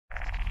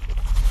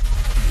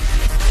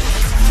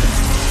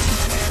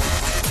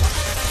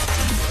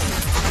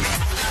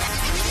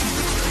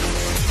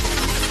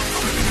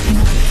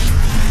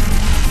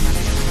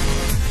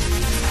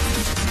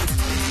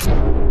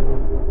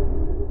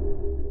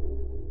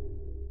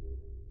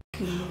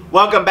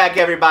Welcome back,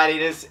 everybody.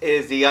 This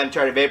is the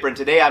Uncharted Vapor, and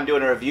today I'm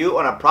doing a review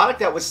on a product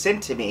that was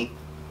sent to me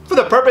for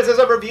the purposes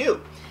of review.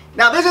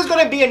 Now, this is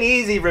going to be an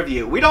easy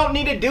review. We don't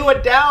need to do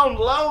it down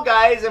low,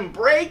 guys, and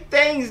break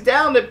things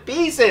down to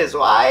pieces.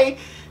 Why?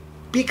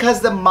 Because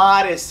the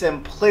mod is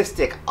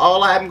simplistic.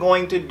 All I'm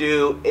going to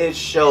do is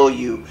show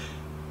you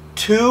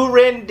 2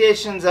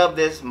 renditions of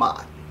this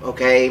mod,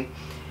 okay?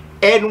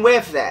 And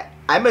with that,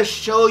 I'm going to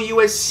show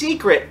you a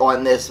secret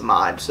on this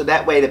mod, so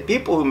that way the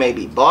people who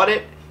maybe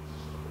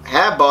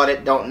have bought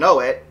it, don't know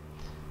it,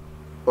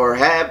 or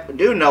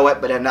do know it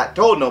but have not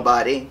told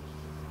nobody,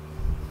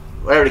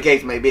 whatever the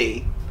case may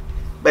be.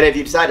 But if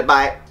you decide to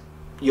buy it,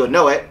 you'll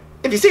know it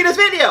if you see this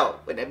video.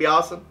 Wouldn't that be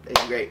awesome?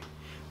 That'd be great.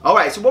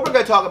 Alright, so what we're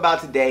going to talk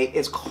about today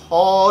is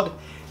called,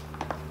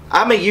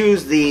 I'm going to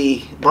use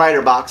the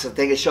brighter box, I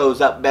think it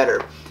shows up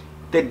better,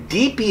 the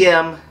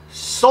DPM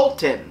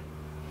Sultan.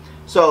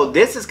 So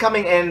this is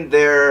coming in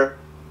their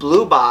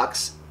blue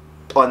box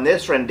on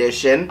this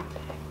rendition.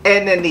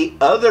 And then the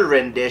other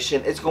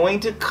rendition is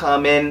going to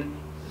come in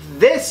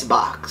this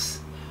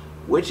box,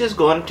 which is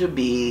going to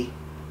be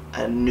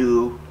a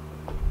new,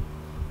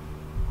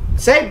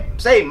 same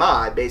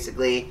mod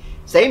basically,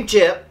 same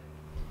chip,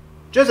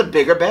 just a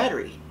bigger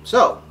battery.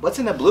 So what's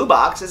in the blue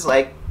box is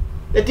like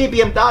the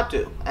DPM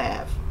Powered.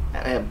 I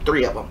have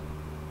 3 of them.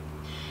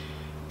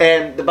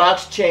 And the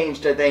box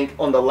changed, I think,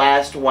 on the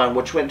last one,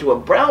 which went to a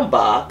brown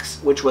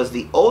box, which was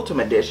the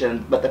Ultimate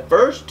Edition, but the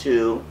first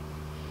 2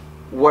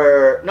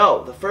 were,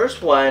 no, the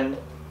first one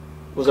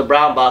was a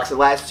brown box, the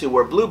last 2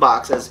 were blue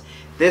boxes.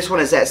 This one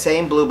is that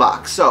same blue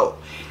box. So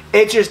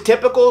it's your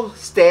typical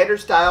standard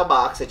style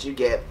box that you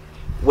get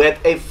with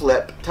a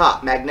flip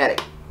top,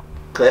 magnetic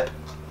clip,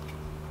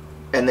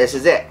 and this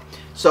is it.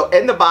 So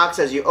in the box,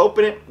 as you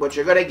open it, what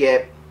you're going to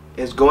get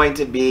is going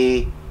to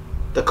be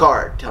the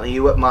card telling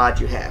you what mod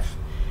you have.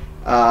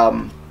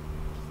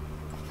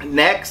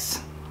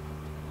 Next,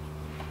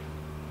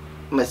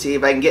 I'm going to see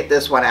if I can get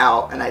this one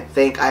out, and I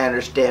think I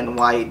understand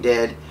why he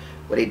did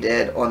what he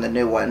did on the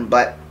new one.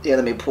 But yeah,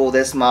 let me pull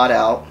this mod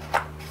out.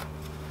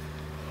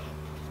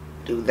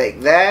 Do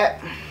like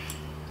that.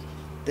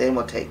 Then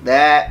we'll take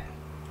that.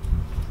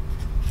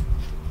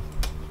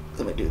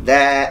 Let me do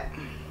that.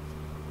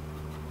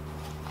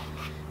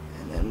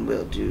 And then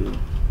we'll do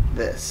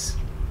this.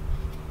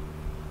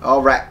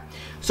 Alright.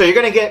 So you're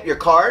going to get your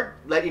card,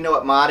 let you know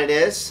what mod it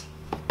is.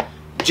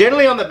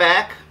 Generally on the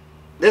back,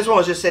 this one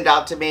was just sent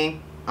out to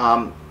me.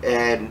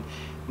 And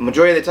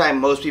majority of the time,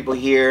 most people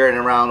here and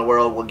around the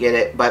world will get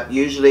it, but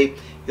usually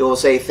it will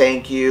say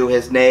thank you,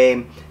 his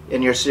name,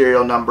 and your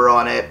serial number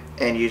on it,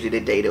 and usually the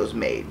date it was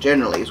made.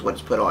 Generally is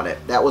what's put on it.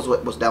 That was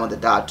what was done with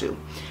the Datu.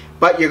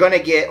 But you're going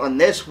to get, on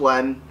this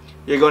one,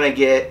 you're going to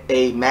get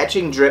a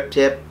matching drip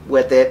tip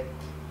with it.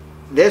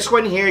 This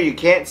one here you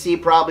can't see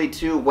probably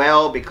too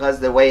well because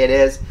of the way it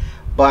is,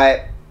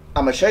 but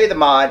I'm going to show you the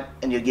mod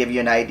and it'll give you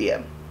an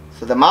idea.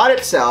 So the mod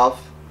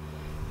itself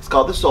is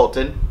called the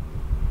Sultan.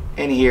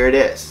 And here it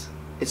is.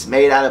 It's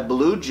made out of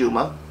blue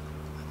Juma.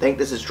 I think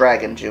this is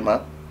dragon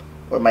Juma,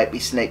 or it might be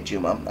snake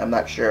Juma. I'm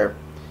not sure.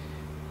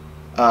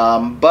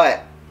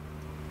 But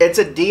it's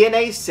a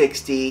DNA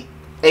 60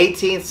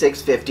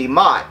 18650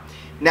 mod.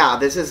 Now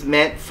this is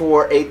meant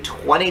for a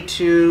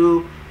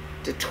 22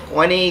 to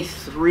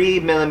 23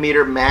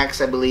 millimeter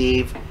max, I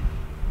believe,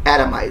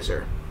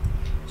 atomizer.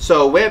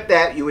 So with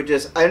that, you would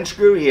just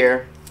unscrew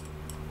here.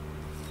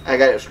 I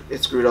got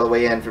it screwed all the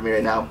way in for me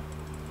right now.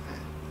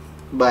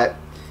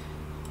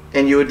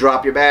 And you would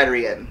drop your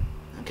battery in.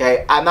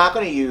 Okay, I'm not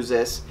going to use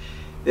this.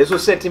 This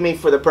was sent to me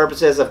for the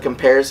purposes of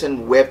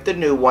comparison with the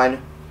new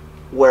one,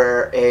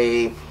 where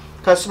a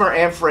customer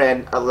and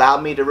friend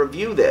allowed me to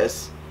review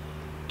this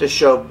to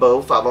show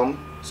both of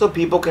them so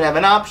people can have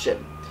an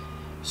option.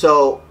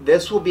 So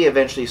this will be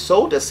eventually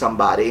sold to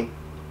somebody.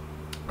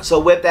 So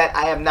with that,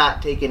 I have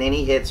not taken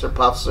any hits or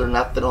puffs or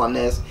nothing on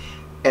this,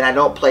 and I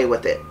don't play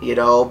with it, you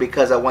know,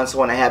 because I want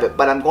someone to have it.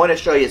 But I'm going to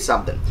show you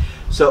something.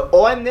 So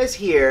on this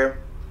here,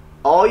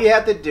 all you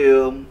have to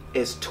do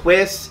is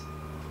twist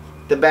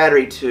the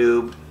battery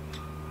tube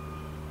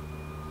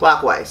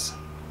clockwise.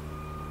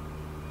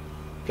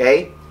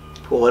 Okay?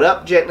 Pull it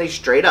up gently,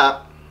 straight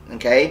up.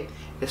 Okay?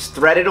 It's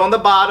threaded on the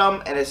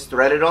bottom and it's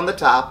threaded on the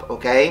top.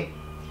 Okay?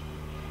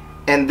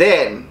 And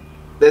then,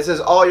 this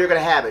is all you're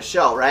going to have, a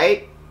shell,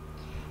 right?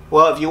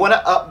 Well, if you want to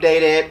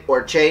update it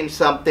or change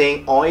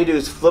something, all you do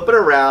is flip it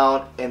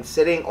around, and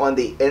sitting on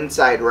the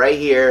inside right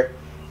here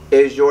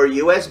is your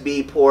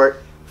USB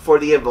port for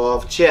the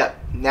Evolve chip.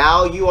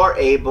 Now you are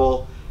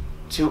able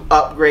to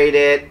upgrade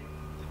it,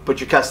 put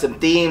your custom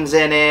themes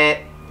in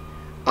it.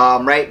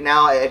 Right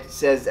now it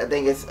says,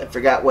 I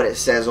forgot what it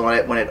says on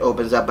it when it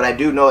opens up, but I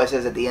do know it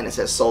says at the end, it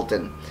says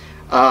Sultan.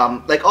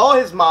 Like all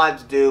his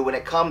mods do, when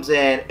it comes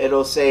in,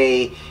 it'll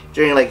say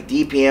during like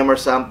DPM or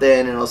something,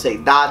 and it'll say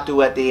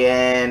Datu at the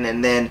end,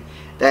 and then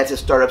that's a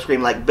startup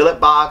screen. Like Billet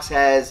Box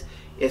has,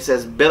 it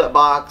says Billet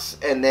Box,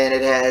 and then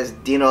it has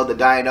Dino the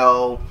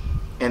Dino,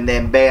 and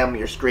then bam,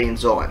 your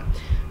screen's on.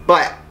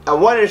 But I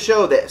wanted to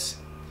show this.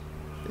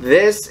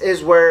 This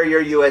is where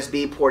your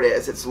USB port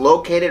is. It's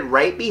located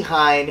right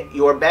behind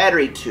your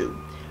battery tube.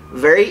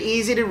 Very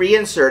easy to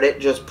reinsert it.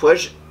 Just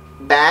push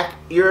back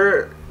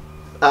your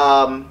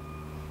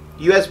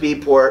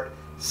USB port,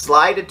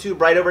 slide the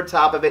tube right over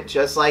top of it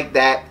just like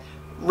that.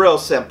 Real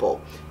simple.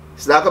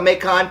 It's not going to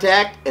make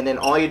contact, and then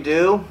all you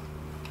do,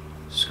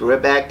 screw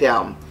it back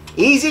down.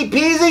 Easy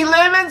peasy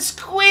lemon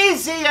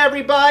squeezy,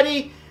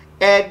 everybody.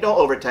 And don't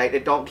over tighten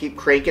it. Don't keep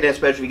cranking it,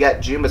 especially if you got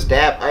Juma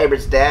stab,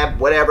 hybrid stab,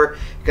 whatever.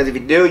 Because if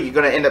you do, you're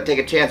going to end up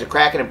taking a chance of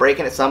cracking and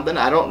breaking at something.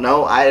 I don't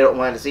know. I don't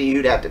want to see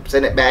you'd have to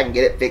send it back and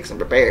get it fixed and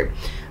prepared.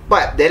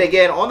 But then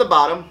again, on the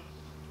bottom,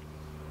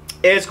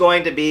 it's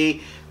going to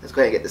be, let's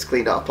go ahead and get this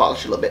cleaned off,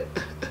 polish a little bit.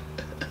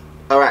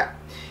 Alright.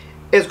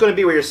 It's going to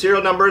be where your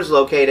serial number is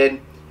located,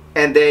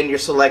 and then your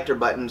selector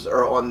buttons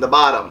are on the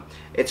bottom.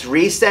 It's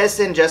recessed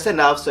in just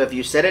enough so if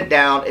you set it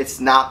down, it's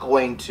not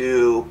going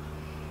to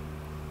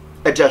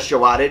adjust your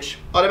wattage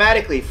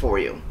automatically for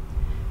you.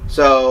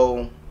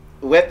 So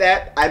with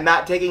that, I'm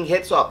not taking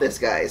hits off this,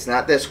 guys,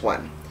 not this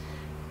one.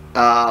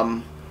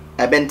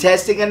 I've been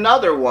testing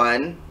another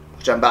one,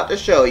 which I'm about to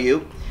show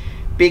you,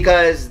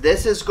 because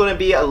this is going to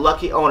be a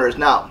lucky owner's.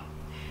 Now,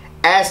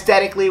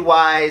 aesthetically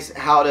wise,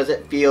 how does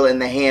it feel in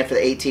the hand for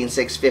the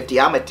 18650?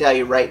 I'm going to tell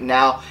you right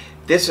now,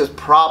 this is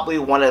probably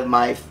one of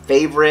my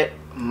favorite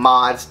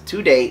mods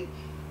to date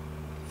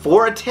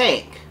for a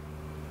tank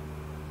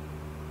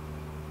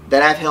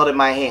that I've held in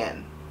my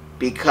hand,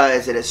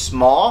 because it is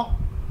small,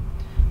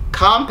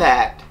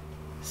 compact,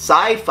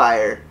 side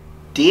fire,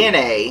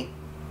 DNA,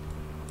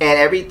 and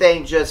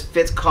everything just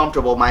fits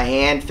comfortable. My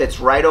hand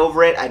fits right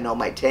over it. I know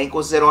my tank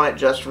will sit on it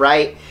just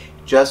right,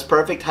 just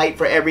perfect height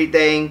for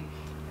everything.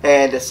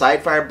 And the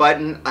side fire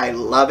button, I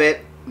love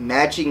it.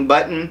 Matching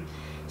button.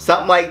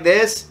 Something like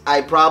this,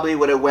 I probably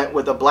would have went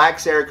with a black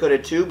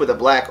Cerakote tube with a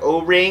black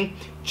O-ring,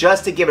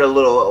 just to give it a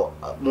little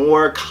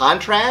more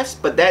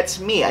contrast, but that's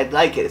me. I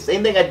like it.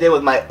 Same thing I did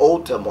with my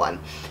Ultim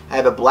one. I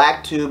have a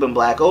black tube and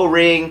black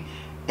O-ring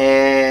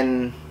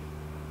and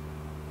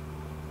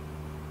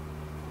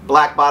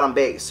black bottom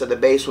base, so the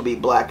base will be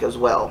black as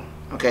well.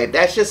 Okay,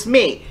 that's just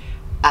me.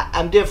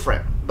 I'm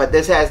different, but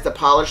this has the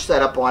polish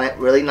setup on it,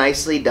 really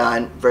nicely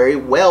done, very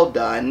well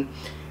done.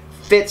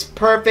 Fits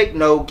perfect,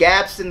 no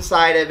gaps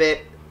inside of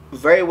it.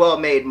 Very well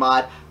made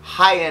mod,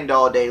 high end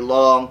all day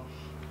long.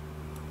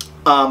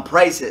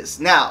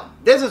 Prices. Now,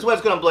 this is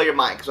what's going to blow your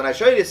mind, because when I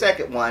show you the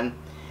second one,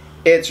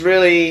 it's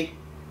really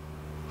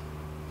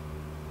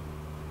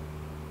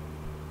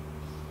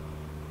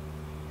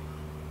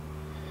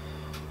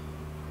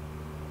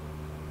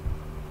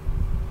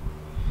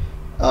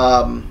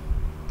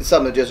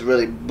something to just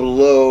really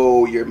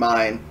blow your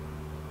mind.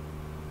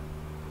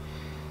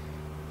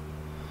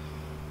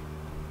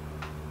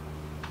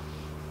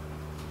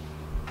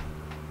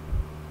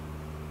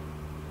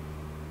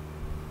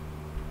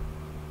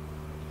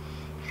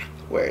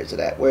 Where is it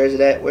at? Where is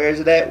it at? Where is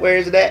it at? Where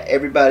is it at?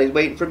 Everybody's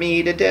waiting for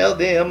me to tell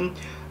them.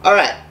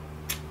 Alright.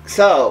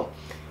 So,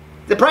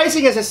 the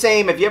pricing is the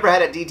same if you ever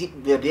had a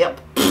DPM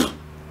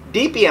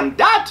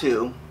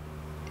Datu.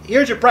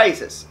 Here's your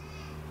prices.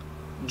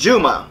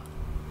 Juma.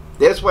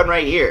 This one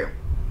right here.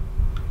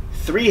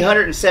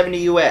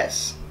 $370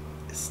 US.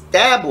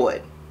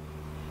 Stabwood.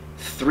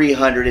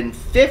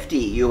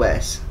 $350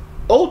 US.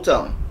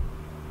 Ultim.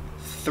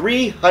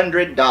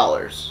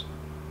 $300.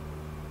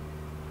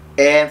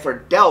 And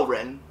for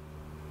Delrin,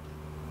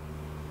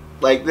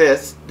 like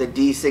this, the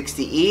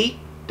D60E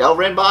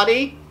Delrin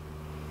body,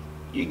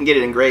 you can get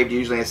it engraved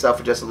usually and stuff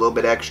for just a little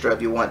bit extra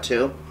if you want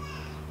to.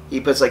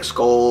 He puts like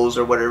skulls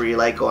or whatever you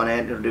like on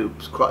it.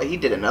 He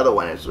did another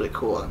one. It's really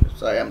cool.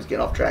 Sorry, I'm just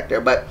getting off track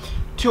there. But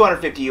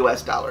 $250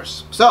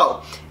 US.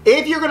 So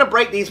if you're going to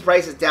break these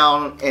prices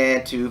down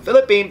into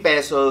Philippine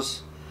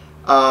pesos,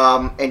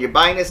 and you're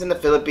buying this in the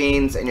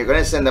Philippines and you're going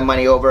to send the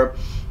money over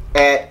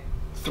at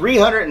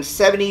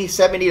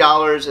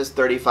 $370 is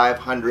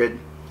 3,500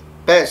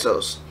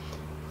 pesos.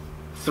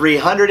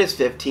 300 is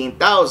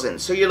 15,000.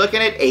 So you're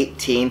looking at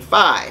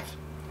 18,500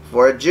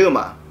 for a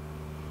Juma.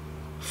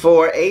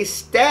 For a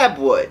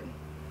Stabwood,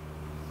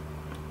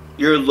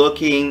 you're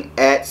looking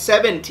at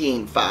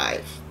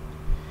 17,500.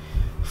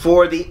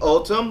 For the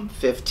Ultim,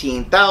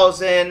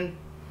 15,000.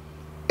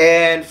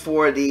 And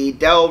for the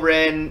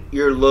Delrin,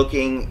 you're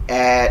looking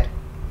at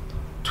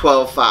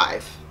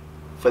 12,500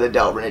 for the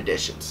Delrin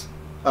editions.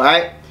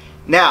 Alright,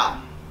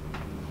 now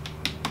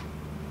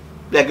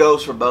that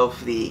goes for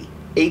both the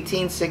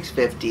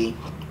 18650 and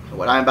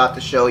what I'm about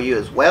to show you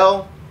as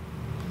well,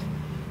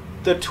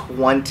 the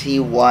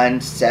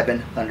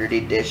 21700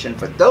 edition,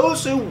 for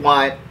those who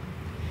want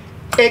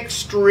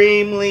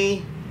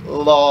extremely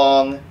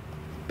long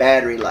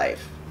battery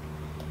life.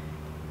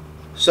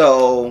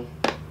 So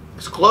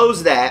let's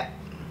close that,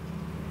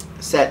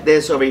 set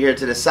this over here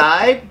to the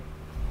side,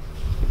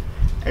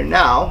 and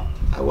now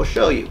I will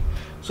show you.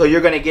 So you're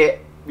going to get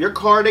your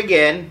card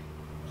again,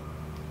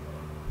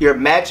 your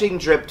matching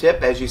drip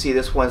tip. As you see,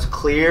 this one's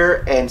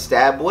clear and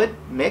Stabwood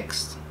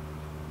mixed.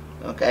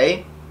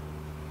 Okay.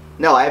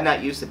 No, I have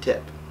not used the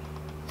tip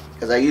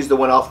because I used the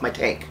one off my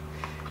tank.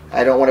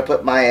 I don't want to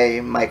put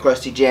my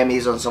crusty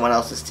jammies on someone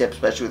else's tip,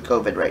 especially with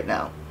COVID right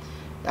now.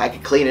 I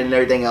could clean it and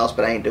everything else,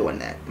 but I ain't doing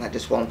that. I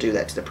just won't do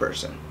that to the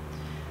person.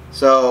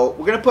 So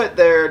we're going to put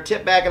their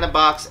tip back in the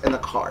box and the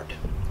card.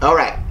 All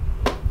right.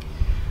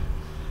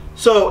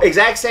 So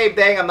exact same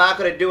thing. I'm not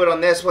going to do it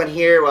on this one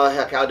here. Well,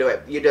 heck, I'll do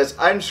it. You just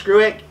unscrew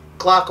it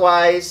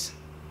clockwise,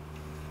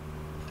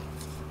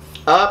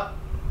 up,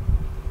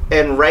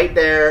 and right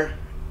there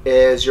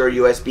is your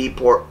USB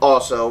port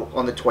also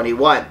on the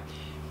 21.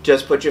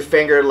 Just put your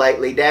finger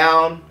lightly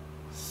down,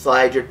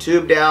 slide your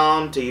tube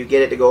down till you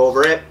get it to go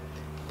over it,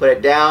 put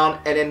it down,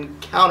 and then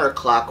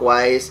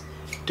counterclockwise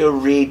to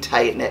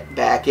retighten it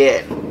back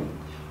in.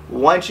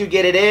 Once you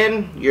get it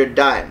in, you're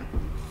done.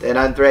 Then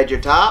unthread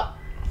your top.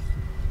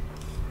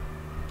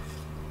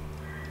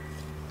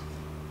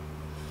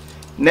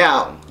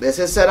 Now, this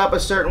is set up a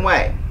certain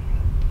way.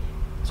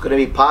 It's going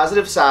to be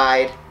positive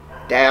side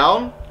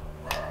down,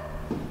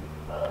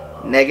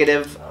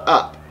 negative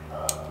up.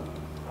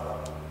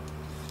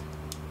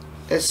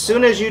 As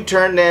soon as you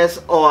turn this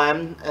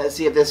on, let's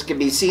see if this can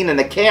be seen in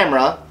the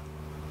camera.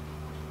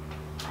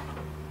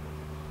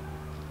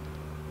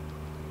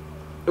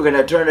 We're going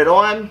to turn it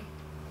on.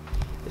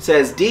 It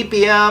says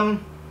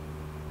DPM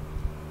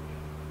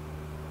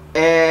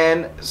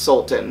and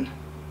Sultan.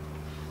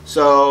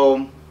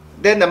 So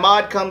then the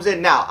mod comes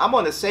in. Now, I'm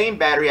on the same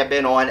battery I've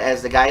been on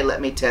as the guy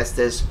let me test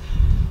this.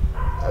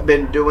 I've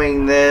been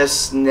doing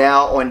this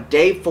now on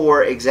day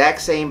 4,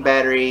 exact same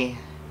battery,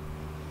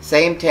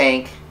 same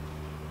tank.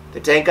 The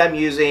tank I'm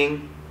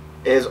using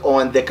is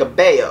on the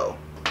Cabello.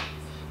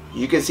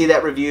 You can see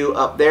that review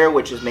up there,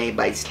 which is made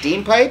by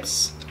Steam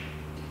Pipes.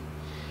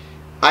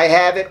 I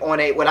have it on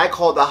a what I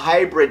call the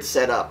hybrid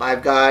setup.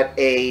 I've got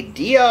a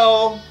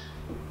DL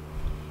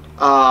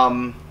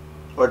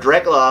or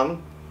direct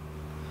lung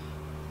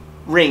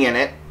ring in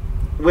it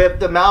with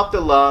the mouth to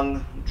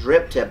lung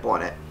drip tip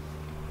on it.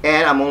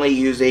 And I'm only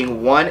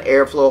using one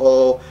airflow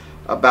hole,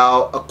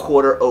 about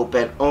 1/4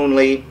 open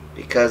only,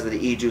 because of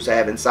the e-juice I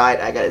have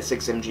inside. I got a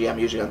 6 mg, I'm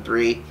usually on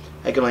 3.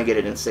 I can only get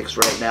it in 6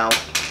 right now.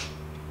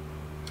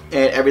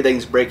 And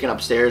everything's breaking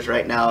upstairs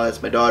right now.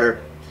 That's my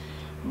daughter.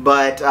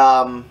 But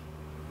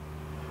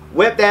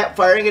with that,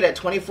 firing it at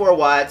 24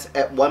 watts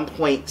at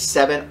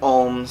 1.7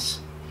 ohms.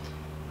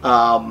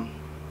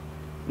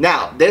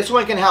 Now, this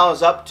one can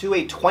house up to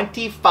a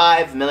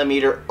 25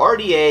 millimeter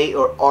RDA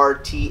or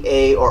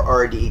RTA or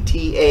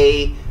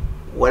RDTA,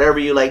 whatever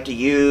you like to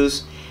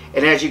use.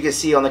 And as you can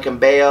see on the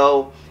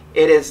Cabello,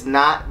 it is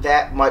not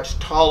that much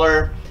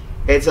taller.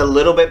 It's a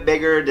little bit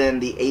bigger than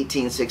the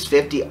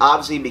 18650,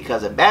 obviously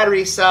because of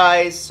battery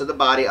size, so the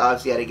body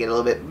obviously had to get a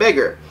little bit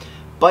bigger.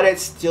 But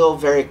it's still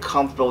very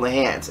comfortable in the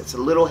hands. It's a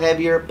little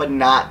heavier, but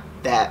not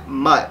that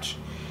much.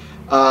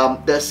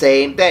 The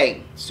same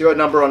thing. Serial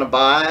number on the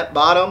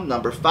bottom,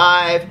 number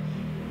 5.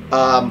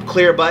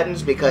 Clear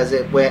buttons because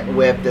it went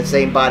with the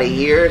same body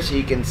here, so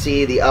you can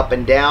see the up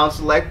and down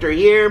selector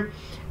here,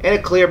 and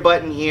a clear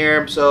button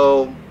here,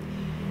 so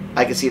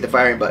I can see the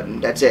firing button.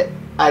 That's it.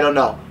 I don't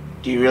know.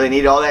 Do you really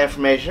need all that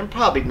information?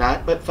 Probably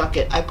not, but fuck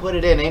it. I put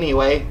it in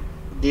anyway.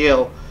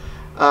 Deal.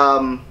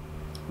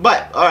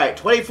 But, alright,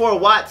 24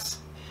 watts.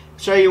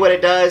 Show you what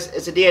it does.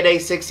 It's a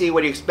DNA 60. What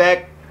do you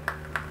expect?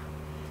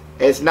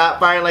 It's not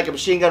firing like a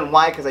machine gun.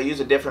 Why? Because I use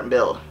a different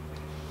build.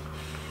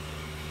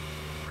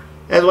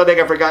 That's one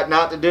thing I forgot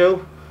not to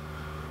do,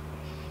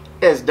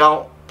 is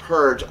don't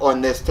purge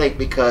on this tank,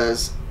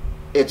 because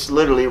it's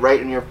literally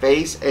right in your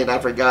face, and I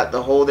forgot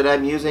the hole that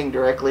I'm using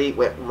directly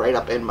went right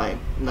up in my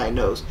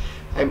nose.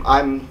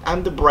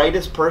 I'm the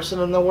brightest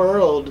person in the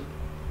world.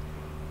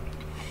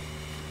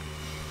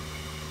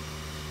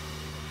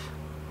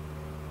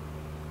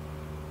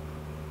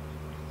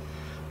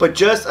 But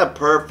just a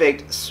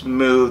perfect,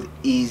 smooth,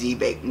 easy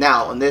bake.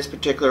 Now, on this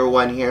particular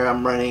one here,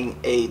 I'm running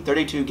a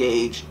 32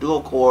 gauge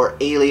dual core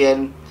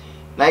Alien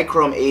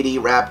Nichrome 80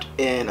 wrapped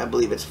in, I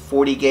believe it's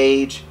 40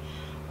 gauge,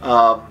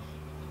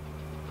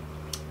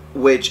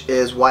 which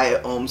is why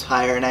it ohms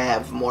higher and I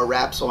have more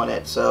wraps on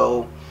it.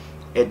 So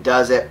it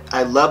does it.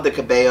 I love the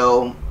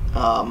Cabello.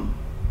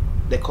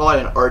 They call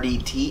it an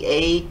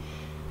RDTA.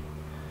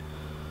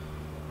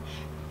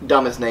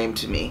 Dumbest name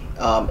to me.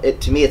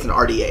 To me, it's an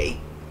RDA.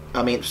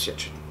 I mean,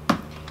 shit.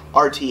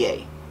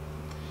 RTA,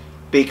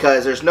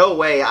 because there's no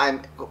way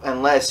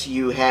unless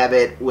you have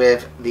it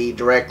with the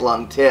direct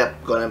lung tip,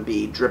 going to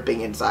be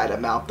dripping inside a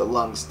mouth to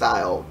lung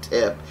style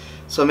tip.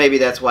 So maybe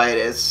that's why it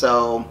is.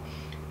 So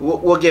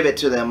we'll give it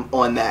to them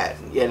on that,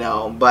 you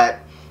know. But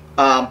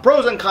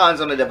pros and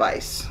cons on the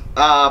device.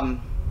 Now,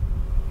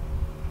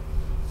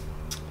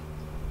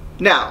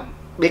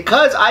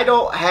 because I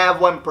don't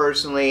have one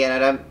personally,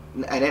 and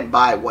I didn't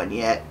buy one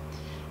yet.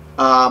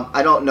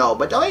 I don't know,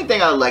 but the only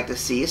thing I would like to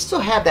see is still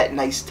have that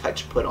nice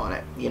touch put on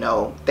it. You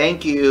know,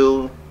 thank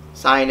you,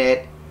 sign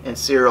it, and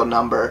serial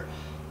number,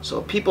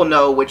 so people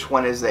know which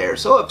one is there.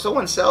 So if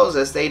someone sells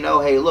this, they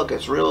know, hey, look,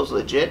 it's real, it's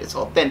legit, it's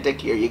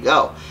authentic, here you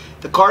go.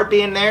 The card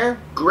being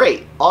there,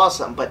 great,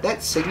 awesome, but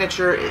that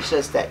signature is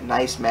just that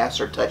nice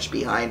master touch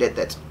behind it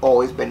that's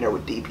always been there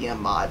with DPM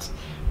mods.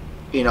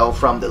 you know,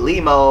 from the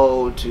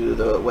Limo to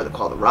the, what they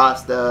call the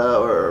Rasta,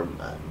 or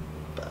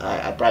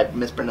I probably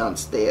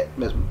mispronunciated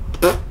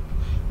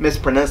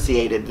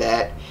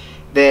that.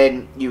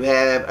 Then you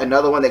have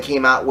another one that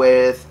came out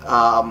with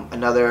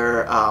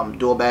another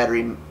dual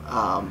battery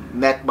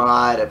mech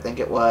mod, I think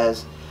it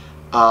was.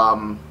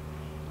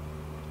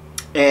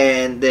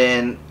 And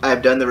then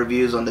I've done the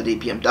reviews on the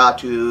DPM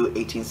Datu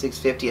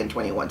 18650 and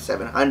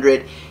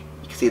 21700. You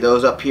can see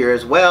those up here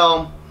as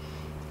well.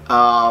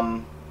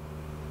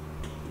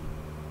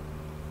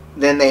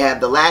 Then they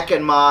have the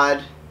Lacken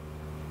mod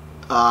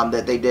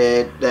that they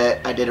did,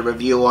 that I did a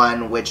review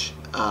on, which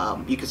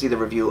you can see the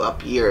review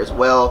up here as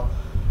well,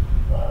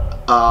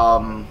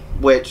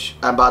 which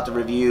I'm about to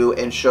review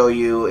and show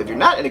you, if you're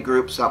not in a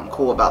group, something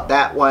cool about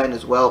that one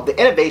as well. The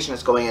innovation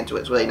that's going into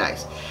it is really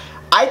nice.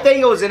 I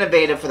think it was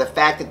innovative for the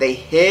fact that they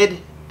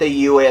hid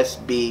the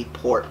USB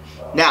port.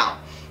 Now,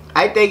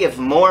 I think if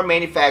more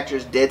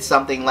manufacturers did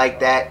something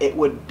like that, it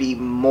would be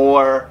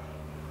more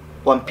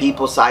on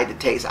people's side to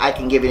taste. I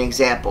can give you an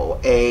example.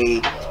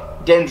 A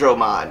Dendro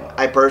mod.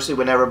 I personally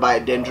would never buy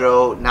a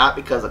Dendro, not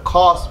because of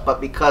cost,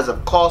 but because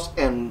of cost,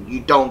 and you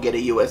don't get a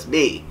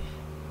USB.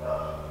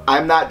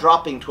 I'm not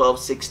dropping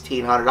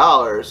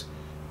 $1,600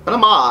 on a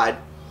mod,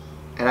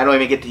 and I don't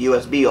even get the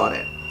USB on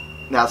it.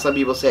 Now, some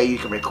people say you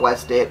can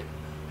request it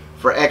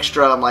for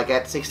extra. I'm like,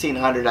 at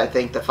 $1,600, I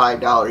think the $5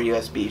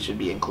 USB should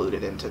be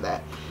included into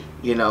that,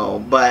 you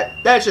know. But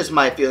that's just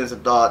my feelings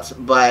and thoughts.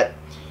 But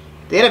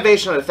the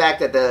innovation of the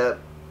fact that the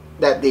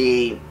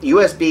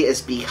USB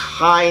is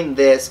behind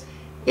this,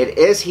 it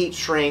is heat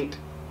shrinked,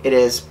 it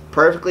is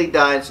perfectly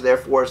done, so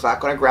therefore it's not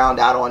going to ground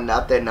out on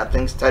nothing.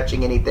 Nothing's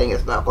touching anything.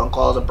 It's not going to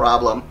cause a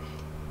problem.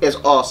 It's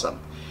awesome.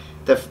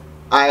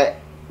 I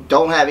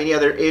don't have any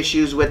other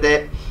issues with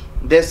it.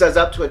 This does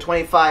up to a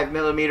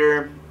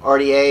 25mm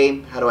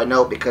RDA. How do I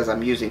know? Because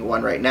I'm using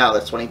one right now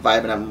that's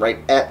 25 and I'm right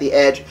at the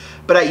edge.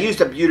 But I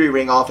used a beauty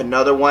ring off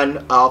another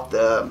one, off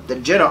the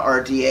Jenna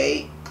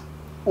RDA,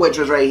 which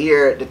was right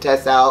here to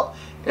test out,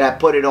 and I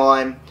put it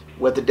on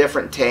with a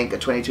different tank, a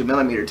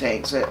 22mm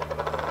tank. So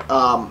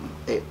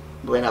it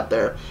went up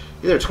there.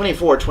 Either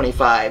 24 or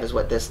 25 is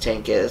what this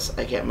tank is.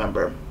 I can't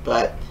remember,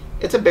 but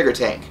it's a bigger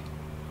tank.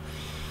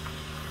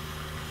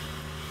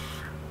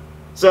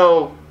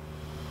 So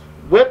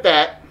with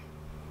that,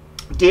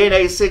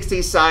 DNA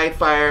 60 side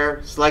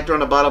fire selector on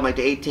the bottom, like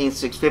the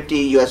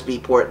 18650,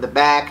 USB port in the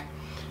back,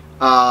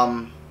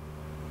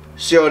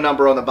 serial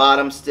number on the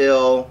bottom,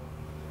 still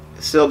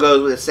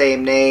goes with the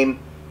same name,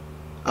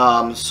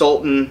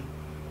 Sultan.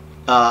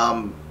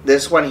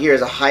 This one here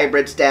is a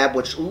hybrid stab,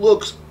 which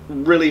looks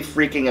really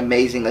freaking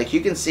amazing. Like,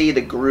 you can see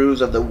the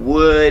grooves of the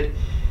wood,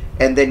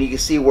 and then you can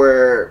see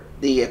where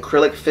the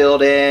acrylic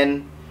filled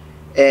in,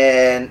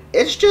 and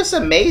it's just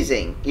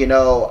amazing. You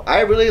know,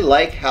 I really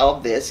like how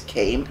this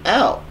came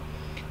out.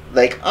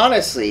 Like,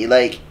 honestly,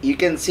 like, you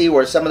can see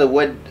where some of the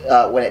wood,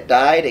 when it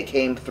died, it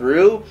came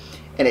through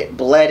and it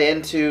bled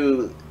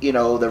into, you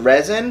know, the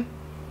resin.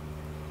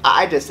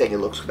 I just think it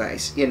looks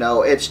nice. You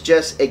know, it's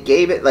just, it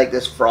gave it like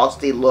this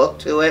frosty look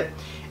to it,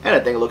 and I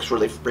think it looks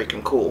really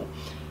freaking cool.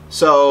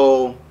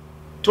 So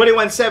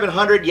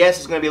 21700, yes,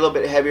 it's going to be a little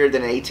bit heavier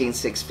than an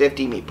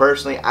 18650. Me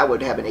personally, I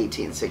would have an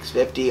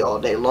 18650 all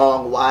day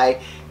long.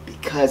 Why?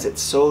 Because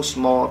it's so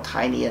small,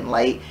 tiny, and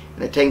light,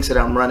 and the tanks that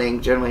I'm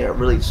running generally are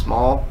really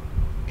small,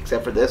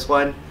 except for this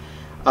one.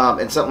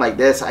 And something like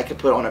this, I could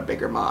put on a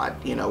bigger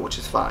mod, you know, which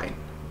is fine.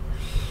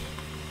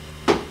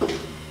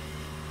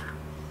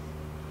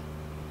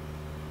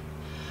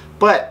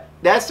 But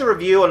that's the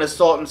review on the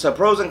Sultan. So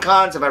pros and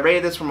cons, if I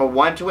rated this from a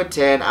 1 to a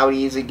 10, I would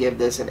easily give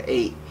this an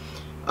 8.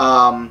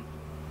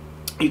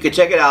 You can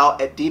check it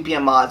out at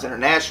DPM Mods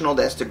International.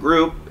 That's the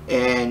group,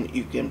 and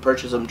you can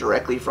purchase them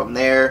directly from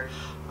there.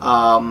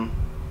 Cons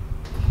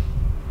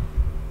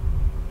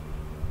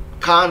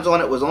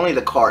on it was only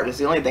the card. It's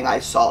the only thing I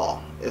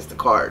saw is the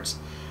cards.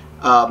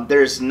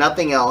 There's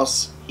nothing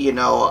else, you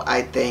know,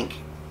 I think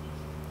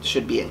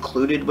should be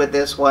included with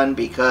this one,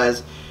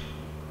 because,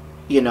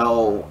 you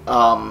know,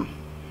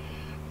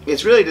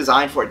 it's really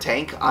designed for a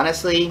tank,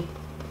 honestly.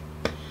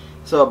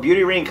 So a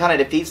beauty ring kind of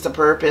defeats the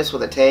purpose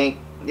with a tank.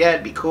 Yeah,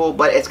 it'd be cool,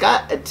 but it's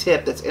got a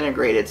tip that's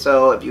integrated.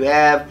 So if you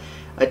have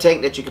a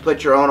tank that you can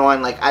put your own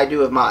on, like I do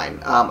with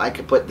mine, I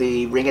could put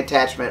the ring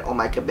attachment on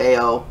my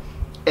Cabello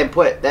and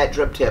put that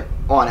drip tip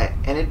on it,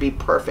 and it'd be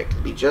perfect.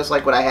 It'd be just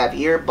like what I have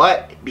here,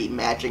 but it'd be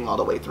matching all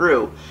the way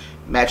through,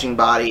 matching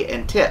body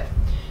and tip.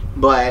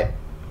 But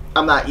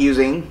I'm not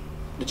using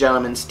the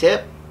gentleman's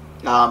tip.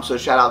 So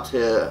shout out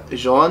to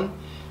Jean.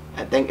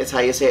 I think it's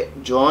how you say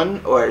it,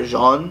 John or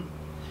Jean.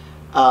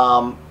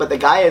 But the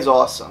guy is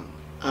awesome.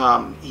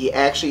 He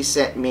actually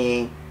sent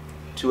me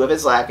 2 of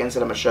his Lackens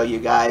that I'm going to show you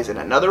guys in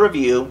another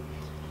review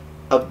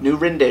of new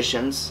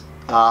renditions.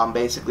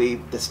 Basically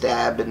the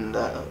stab and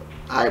the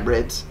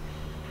hybrids.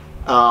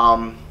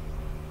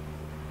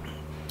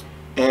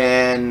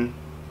 And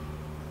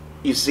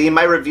you see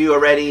my review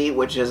already,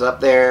 which is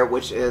up there,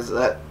 which is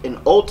in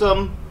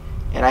Ultim.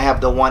 And I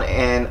have the one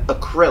in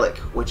acrylic,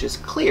 which is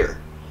clear.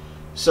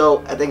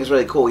 So I think it's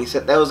really cool. He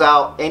sent those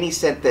out, and he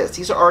sent this.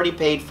 These are already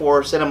paid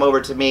for. Sent them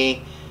over to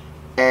me,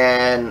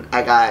 and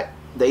I got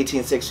the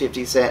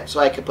 18,650 cent, so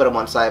I could put them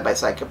on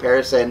side-by-side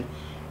comparison.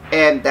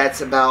 And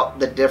that's about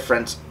the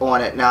difference on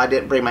it. Now, I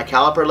didn't bring my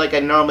caliper like I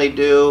normally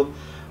do,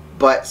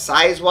 but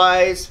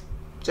size-wise,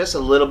 just a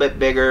little bit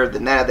bigger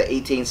than that of the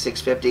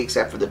 18,650,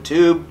 except for the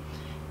tube.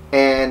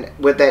 And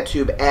with that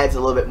tube, adds a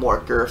little bit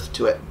more girth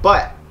to it.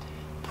 But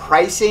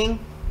pricing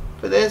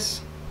for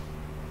this,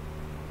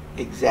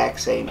 exact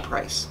same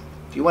price.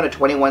 If you want a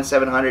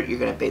 21,700, you're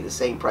going to pay the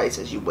same price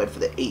as you would for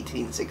the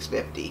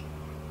 18,650.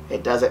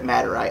 It doesn't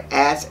matter. I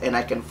asked and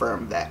I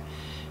confirmed that.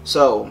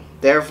 So,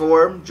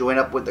 therefore, join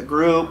up with the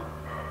group,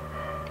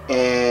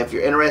 and if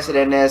you're interested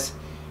in this,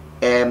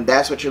 and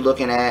that's what you're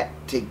looking at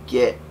to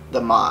get the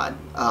mod.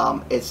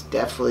 It's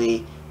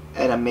definitely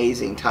an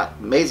amazing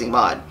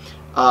mod.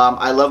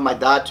 I love my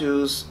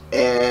Datus,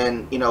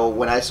 and you know,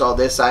 when I saw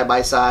this side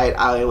by side,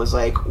 I was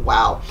like,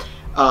 wow.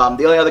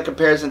 The only other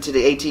comparison to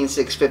the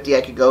 18,650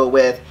 I could go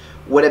with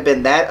would have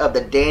been that of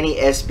the Danny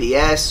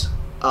SBS,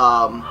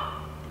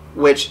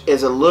 which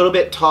is a little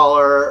bit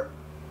taller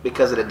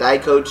because of the die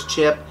coach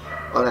chip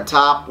on the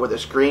top where the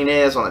screen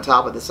is on the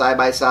top of the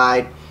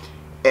side-by-side,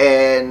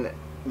 and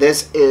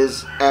this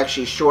is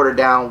actually shorter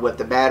down with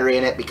the battery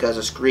in it because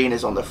the screen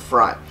is on the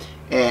front,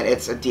 and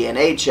it's a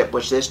DNA chip,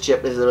 which this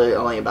chip is literally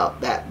only about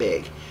that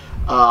big.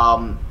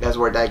 That's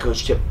where a die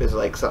coach chip is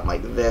like something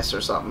like this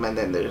or something, and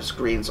then the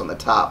screen's on the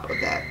top of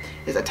that.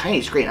 It's a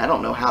tiny screen. I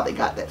don't know how they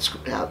got that,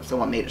 how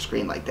someone made a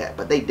screen like that,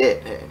 but they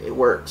did. It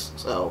works.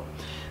 So,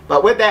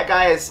 but with that,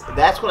 guys,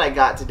 that's what I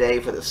got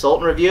today for the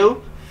Sultan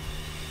review.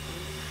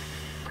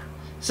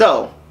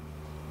 So,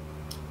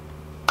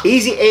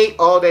 easy 8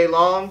 all day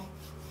long.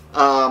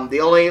 The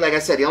only, like I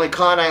said, the only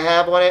con I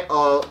have on it,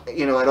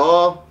 at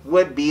all,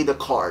 would be the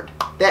card.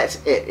 That's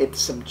it.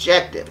 It's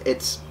subjective.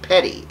 It's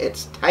petty.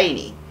 It's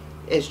tiny.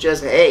 It's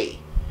just, hey,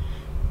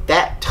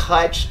 that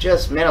touch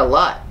just meant a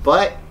lot.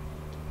 But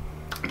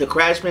the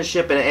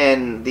craftsmanship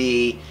and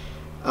the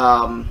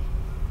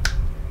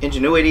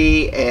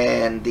ingenuity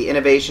and the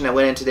innovation that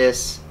went into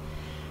this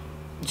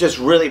just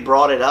really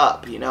brought it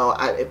up. You know,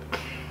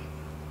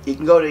 you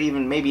can go to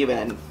maybe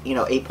even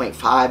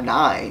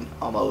 8.59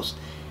 almost,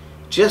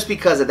 just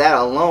because of that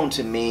alone.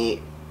 To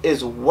me,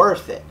 is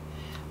worth it.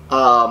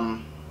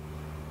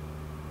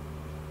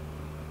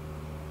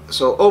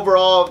 So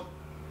overall,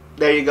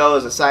 there you go,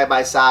 is a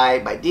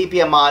side-by-side by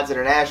DPM Mods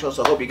International.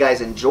 So I hope you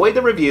guys enjoyed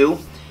the review.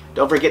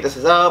 Don't forget to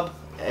sub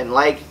and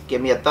like, give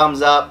me a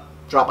thumbs up,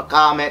 drop a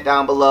comment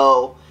down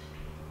below,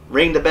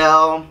 ring the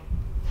bell,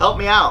 help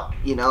me out.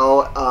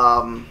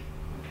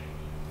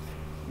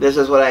 This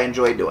is what I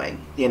enjoy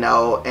doing,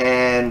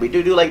 and we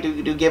do like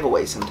to do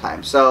giveaways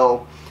sometimes.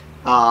 So,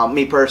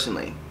 me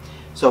personally.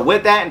 So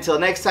with that, until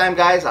next time,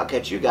 guys, I'll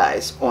catch you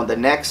guys on the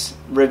next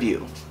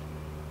review.